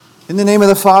In the name of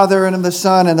the Father, and of the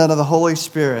Son, and of the Holy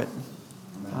Spirit.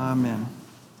 Amen.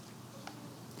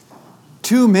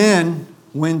 Two men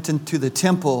went into the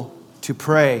temple to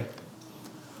pray.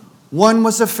 One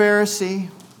was a Pharisee,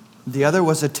 the other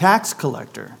was a tax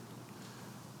collector.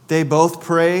 They both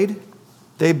prayed.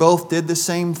 They both did the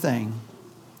same thing.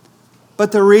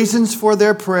 But the reasons for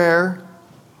their prayer,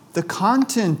 the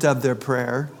content of their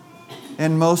prayer,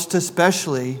 and most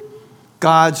especially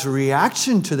God's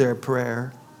reaction to their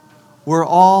prayer, were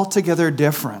altogether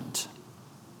different.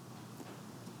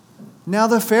 Now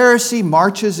the Pharisee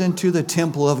marches into the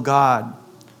temple of God,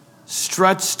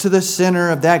 struts to the center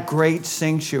of that great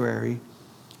sanctuary,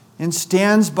 and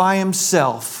stands by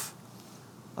himself,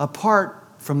 apart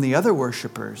from the other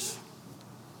worshipers.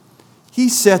 He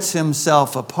sets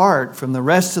himself apart from the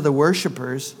rest of the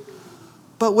worshipers,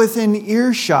 but within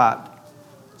earshot,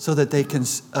 so that they can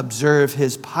observe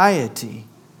his piety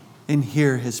and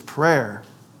hear his prayer.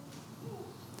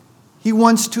 He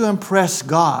wants to impress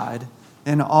God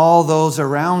and all those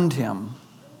around him.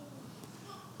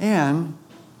 And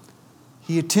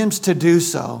he attempts to do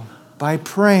so by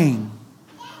praying.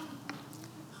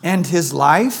 And his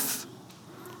life,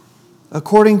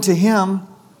 according to him,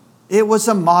 it was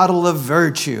a model of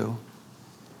virtue.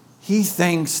 He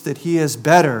thinks that he is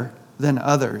better than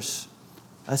others,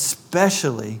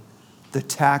 especially the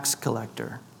tax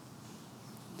collector.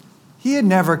 He had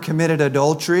never committed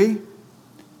adultery.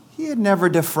 He had never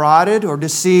defrauded or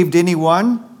deceived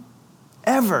anyone,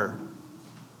 ever.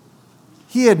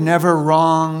 He had never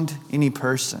wronged any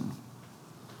person.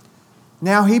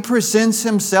 Now he presents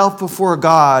himself before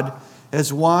God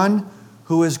as one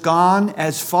who has gone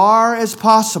as far as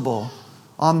possible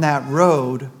on that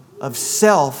road of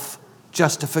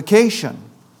self-justification.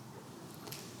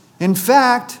 In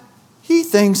fact, he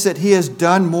thinks that he has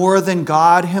done more than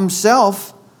God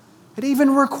himself had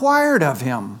even required of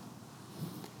him.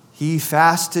 He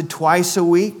fasted twice a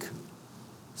week,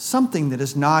 something that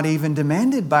is not even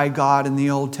demanded by God in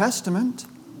the Old Testament.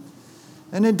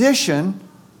 In addition,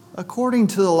 according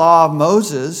to the law of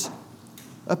Moses,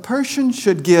 a person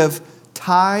should give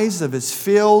tithes of his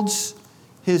fields,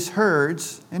 his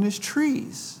herds, and his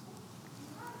trees.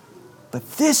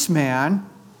 But this man,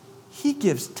 he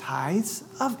gives tithes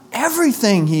of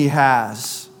everything he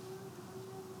has.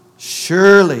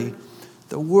 Surely,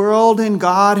 the world and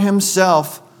God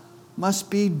himself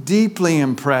must be deeply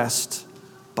impressed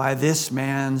by this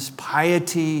man's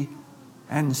piety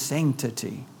and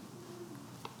sanctity.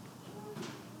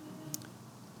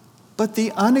 But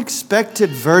the unexpected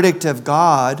verdict of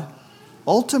God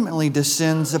ultimately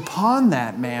descends upon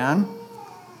that man,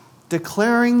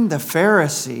 declaring the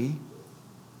Pharisee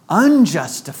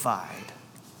unjustified.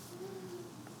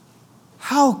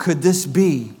 How could this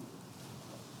be?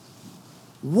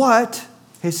 What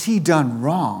has he done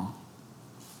wrong?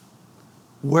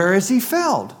 Where has he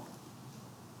failed?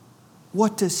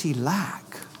 What does he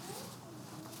lack?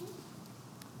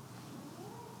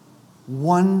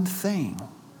 One thing.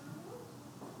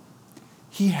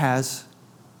 He has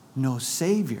no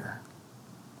Savior.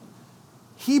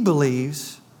 He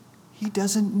believes he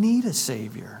doesn't need a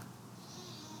Savior.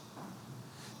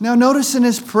 Now notice in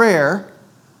his prayer,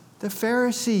 the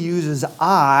Pharisee uses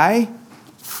I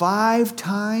 5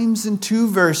 times in 2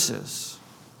 verses.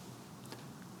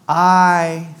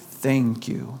 I thank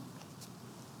you.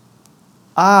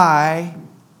 I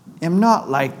am not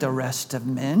like the rest of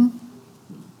men.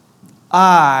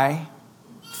 I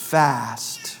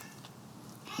fast.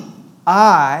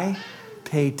 I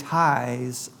pay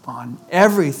tithes on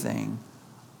everything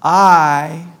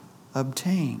I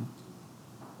obtain.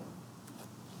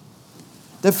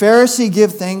 The Pharisee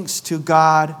gives thanks to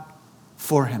God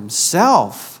for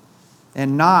himself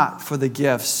and not for the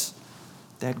gifts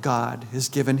that God has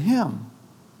given him.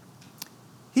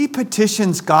 He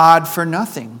petitions God for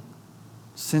nothing,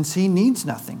 since he needs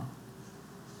nothing.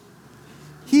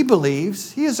 He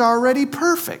believes he is already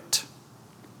perfect.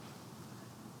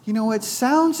 You know, it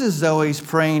sounds as though he's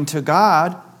praying to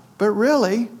God, but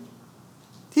really,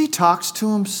 he talks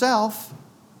to himself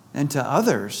and to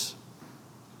others.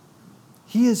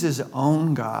 He is his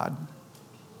own God.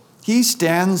 He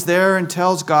stands there and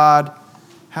tells God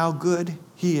how good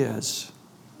he is.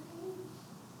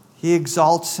 He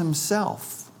exalts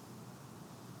himself.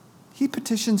 He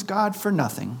petitions God for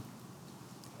nothing.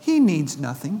 He needs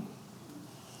nothing.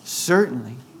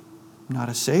 Certainly not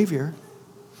a Savior.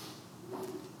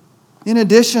 In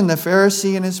addition, the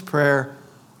Pharisee in his prayer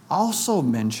also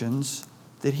mentions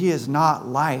that he is not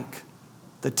like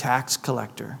the tax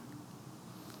collector.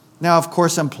 Now, of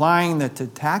course, implying that the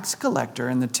tax collector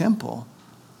in the temple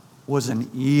was an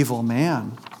evil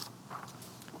man.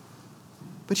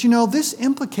 But this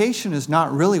implication is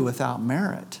not really without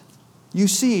merit. You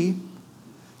see,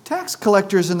 tax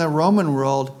collectors in the Roman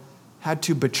world had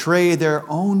to betray their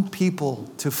own people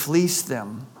to fleece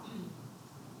them.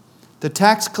 The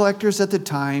tax collectors at the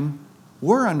time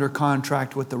were under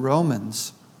contract with the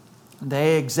Romans.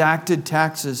 They exacted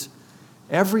taxes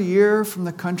every year from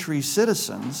the country's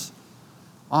citizens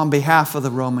on behalf of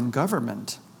the Roman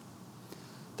government.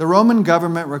 The Roman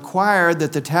government required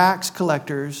that the tax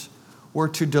collectors were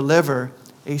to deliver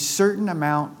a certain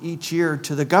amount each year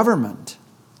to the government.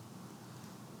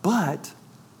 But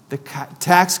the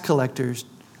tax collectors,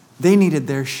 they needed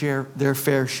their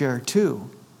fair share too.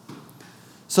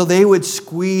 So they would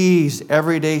squeeze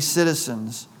everyday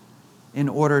citizens in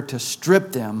order to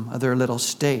strip them of their little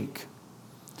stake.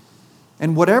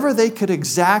 And whatever they could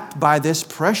exact by this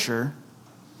pressure,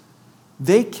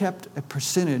 they kept a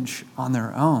percentage on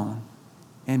their own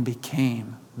and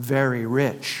became very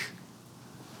rich.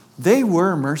 They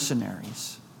were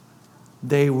mercenaries.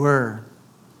 They were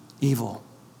evil.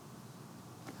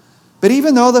 But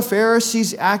even though the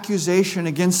Pharisees' accusation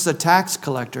against the tax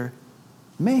collector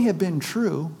may have been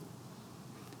true,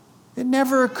 it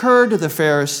never occurred to the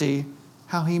Pharisee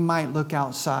how he might look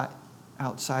outside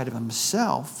of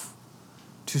himself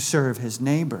to serve his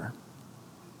neighbor.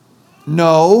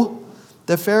 No,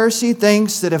 the Pharisee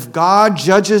thinks that if God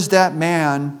judges that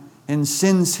man and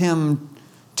sends him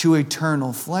to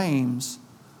eternal flames,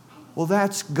 well,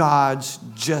 that's God's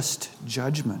just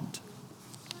judgment.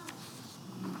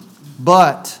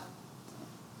 But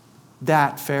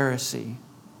that Pharisee,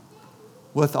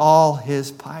 with all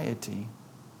his piety,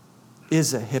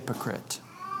 is a hypocrite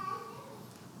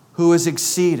who has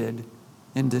exceeded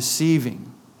in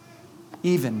deceiving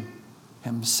even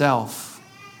himself.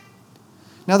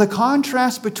 Now, the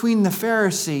contrast between the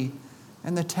Pharisee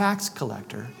and the tax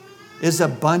collector is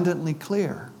abundantly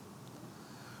clear.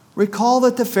 Recall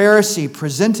that the Pharisee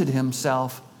presented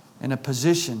himself in a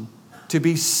position to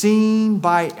be seen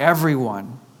by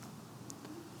everyone.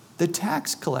 The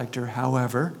tax collector,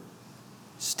 however,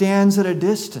 stands at a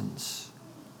distance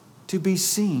to be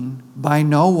seen by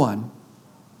no one.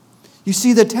 You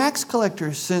see, the tax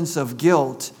collector's sense of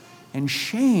guilt and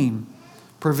shame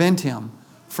prevent him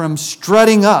from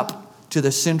strutting up to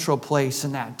the central place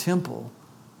in that temple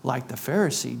like the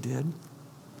Pharisee did.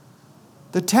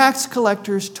 The tax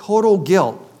collector's total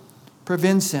guilt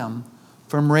prevents him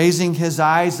from raising his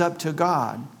eyes up to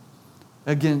God,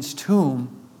 against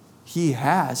whom he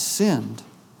has sinned.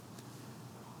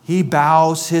 He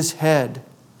bows his head.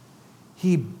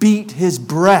 He beat his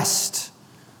breast,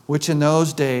 which in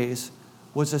those days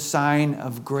was a sign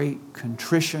of great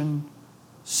contrition,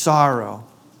 sorrow,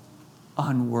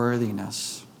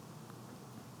 unworthiness.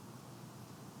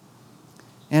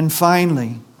 And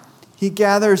finally, he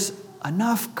gathers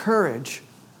enough courage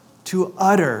to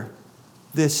utter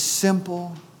this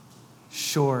simple,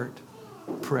 short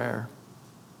prayer.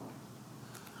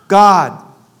 God,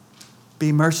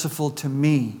 be merciful to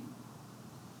me,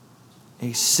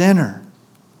 a sinner.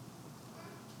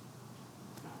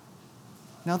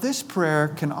 Now, this prayer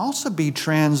can also be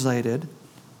translated,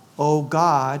 O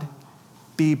God,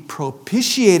 be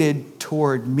propitiated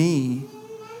toward me,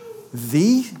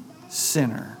 the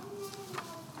sinner.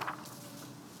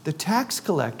 The tax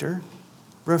collector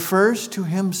refers to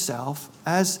himself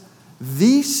as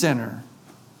the sinner.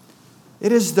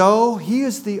 It is as though he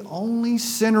is the only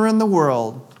sinner in the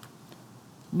world.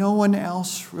 No one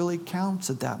else really counts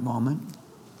at that moment.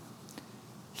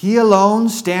 He alone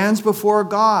stands before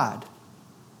God,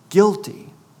 guilty,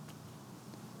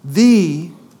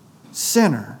 the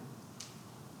sinner.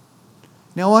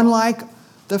 Now, unlike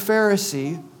the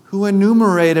Pharisee who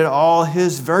enumerated all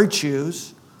his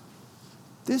virtues,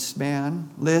 this man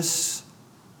lists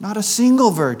not a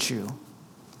single virtue.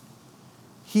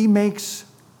 He makes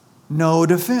no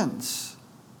defense.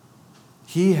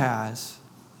 He has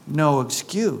no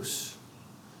excuse.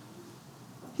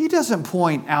 He doesn't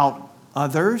point out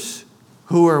others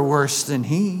who are worse than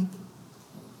he.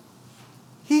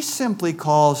 He simply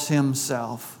calls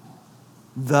himself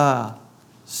the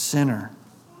sinner.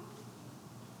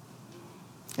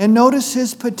 And notice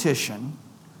his petition.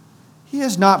 He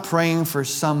is not praying for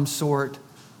some sort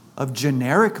of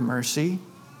generic mercy,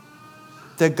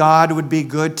 that God would be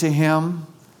good to him,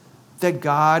 that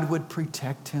God would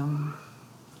protect him,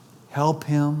 help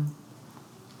him,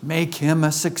 make him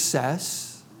a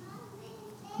success.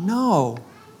 No.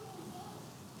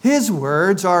 His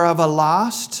words are of a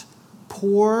lost,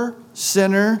 poor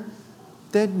sinner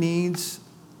that needs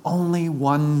only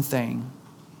one thing: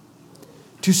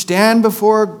 to stand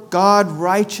before God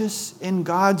righteous in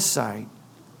God's sight.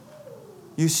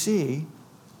 You see,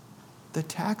 the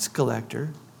tax collector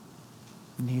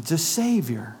needs a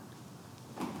Savior.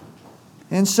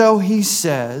 And so he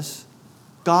says,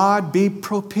 God be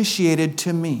propitiated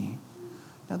to me.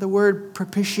 Now the word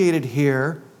propitiated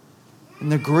here in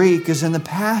the Greek is in the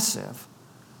passive,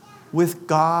 with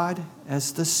God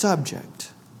as the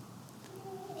subject.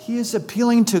 He is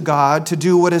appealing to God to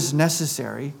do what is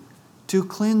necessary to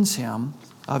cleanse him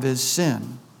of his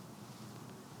sin.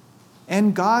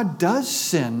 And God does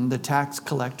send the tax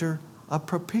collector a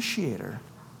propitiator,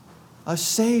 a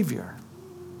Savior.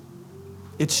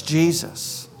 It's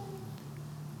Jesus.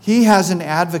 He has an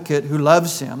advocate who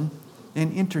loves him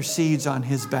and intercedes on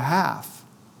his behalf.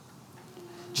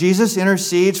 Jesus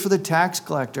intercedes for the tax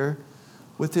collector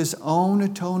with his own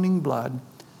atoning blood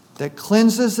that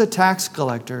cleanses the tax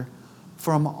collector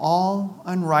from all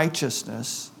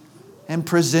unrighteousness and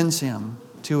presents him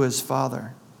to his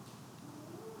Father.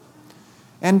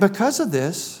 And because of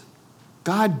this,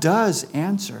 God does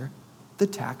answer the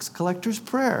tax collector's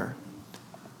prayer.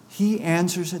 He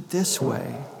answers it this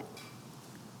way.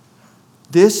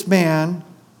 This man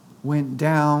went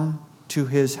down to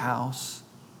his house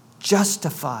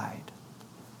justified,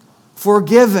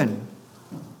 forgiven,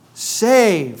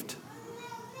 saved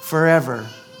forever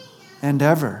and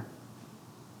ever.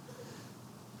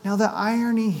 Now, the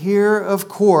irony here, of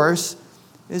course,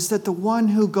 is that the one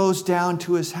who goes down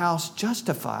to his house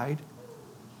justified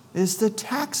is the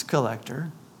tax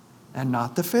collector and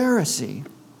not the Pharisee.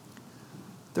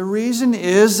 The reason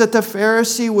is that the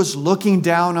Pharisee was looking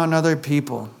down on other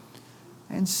people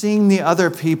and seeing the other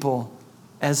people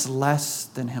as less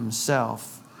than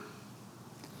himself.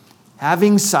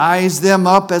 Having sized them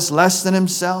up as less than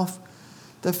himself,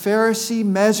 the Pharisee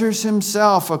measures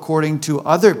himself according to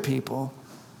other people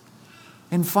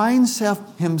and finds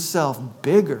himself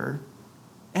bigger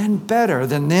and better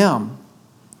than them.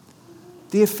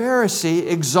 The Pharisee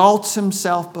exalts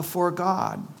himself before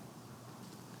God.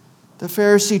 The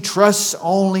Pharisee trusts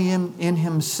only in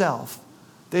himself,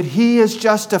 that he is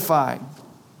justified.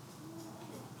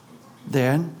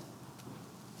 Then,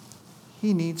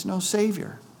 he needs no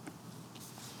Savior.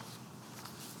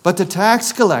 But the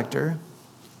tax collector,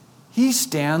 he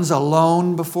stands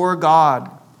alone before God.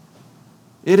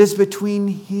 It is between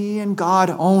he and God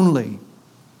only.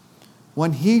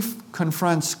 When he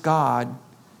confronts God,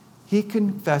 he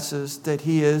confesses that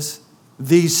he is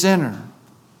the sinner.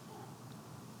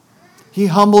 He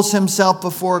humbles himself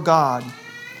before God,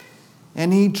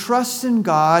 and he trusts in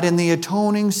God and the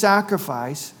atoning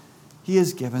sacrifice he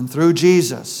has given through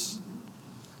Jesus.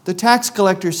 The tax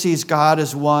collector sees God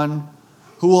as one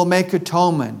who will make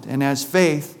atonement and has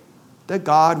faith that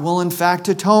God will in fact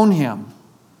atone him.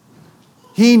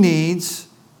 He needs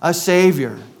a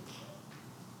Savior.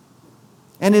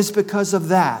 And it's because of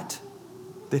that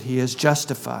he is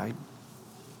justified.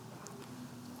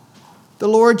 The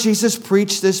Lord Jesus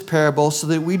preached this parable so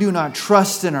that we do not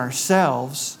trust in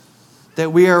ourselves,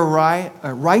 that we are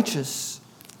righteous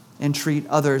and treat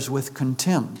others with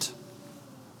contempt,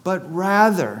 but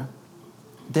rather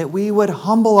that we would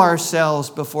humble ourselves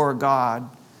before God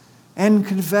and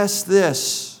confess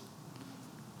this: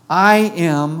 I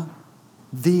am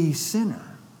the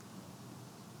sinner.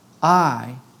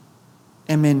 I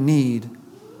am in need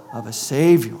of a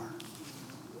Savior.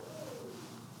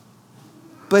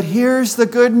 But here's the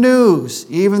good news.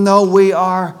 Even though we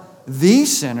are the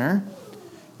sinner,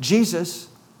 Jesus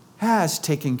has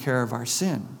taken care of our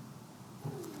sin.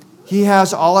 He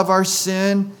has all of our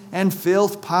sin and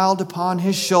filth piled upon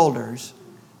his shoulders,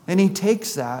 and he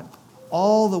takes that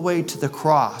all the way to the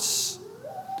cross.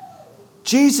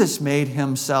 Jesus made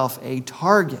himself a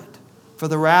target for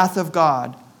the wrath of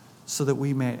God so that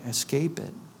we may escape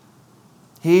it.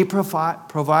 He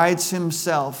provides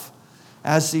himself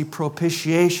as the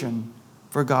propitiation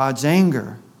for God's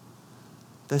anger,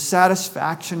 the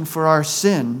satisfaction for our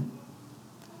sin,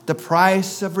 the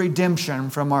price of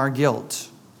redemption from our guilt.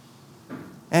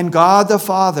 And God the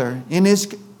Father, in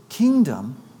his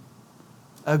kingdom,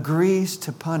 agrees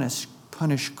to punish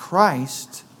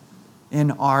Christ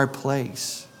in our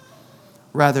place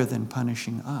rather than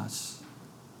punishing us.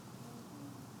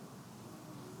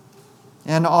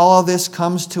 And all of this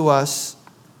comes to us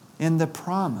in the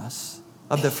promise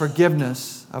of the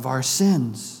forgiveness of our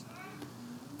sins.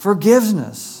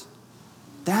 Forgiveness.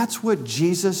 That's what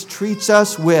Jesus treats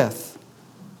us with.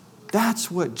 That's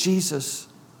what Jesus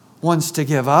wants to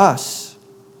give us.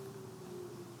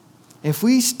 If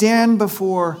we stand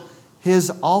before his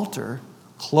altar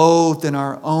clothed in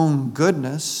our own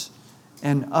goodness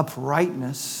and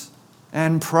uprightness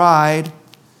and pride,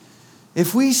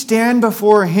 if we stand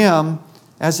before him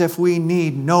as if we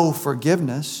need no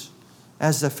forgiveness,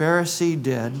 as the Pharisee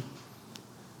did,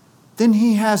 then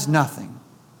he has nothing.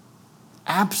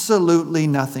 Absolutely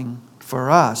nothing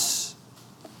for us.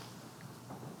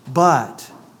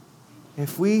 But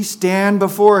if we stand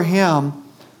before him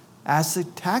as the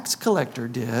tax collector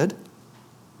did,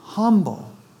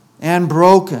 humble and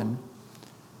broken,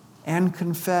 and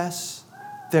confess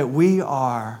that we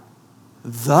are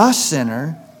the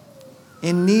sinner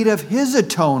in need of his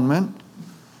atonement,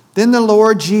 then the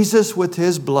Lord Jesus with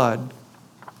his blood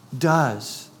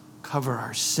does cover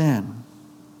our sin.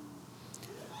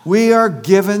 We are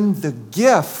given the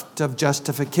gift of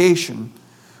justification,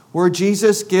 where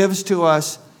Jesus gives to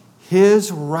us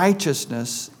his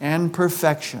righteousness and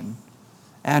perfection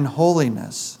and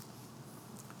holiness.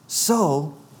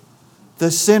 So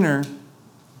the sinner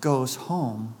goes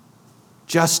home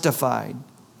justified.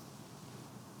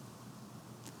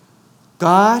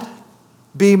 God,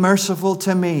 be merciful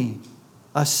to me,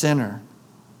 a sinner.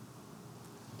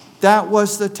 That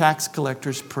was the tax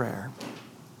collector's prayer.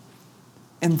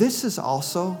 And this is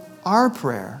also our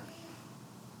prayer.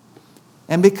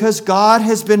 And because God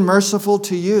has been merciful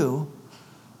to you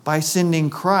by sending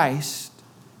Christ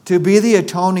to be the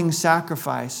atoning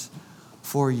sacrifice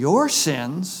for your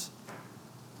sins,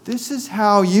 this is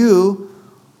how you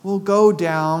will go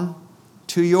down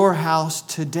to your house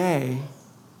today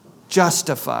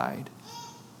justified.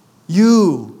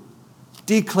 You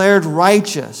declared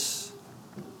righteous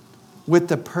with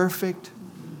the perfect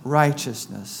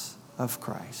righteousness of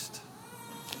Christ.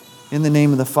 In the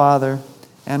name of the Father,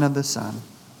 and of the Son,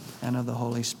 and of the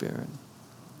Holy Spirit.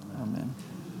 Amen.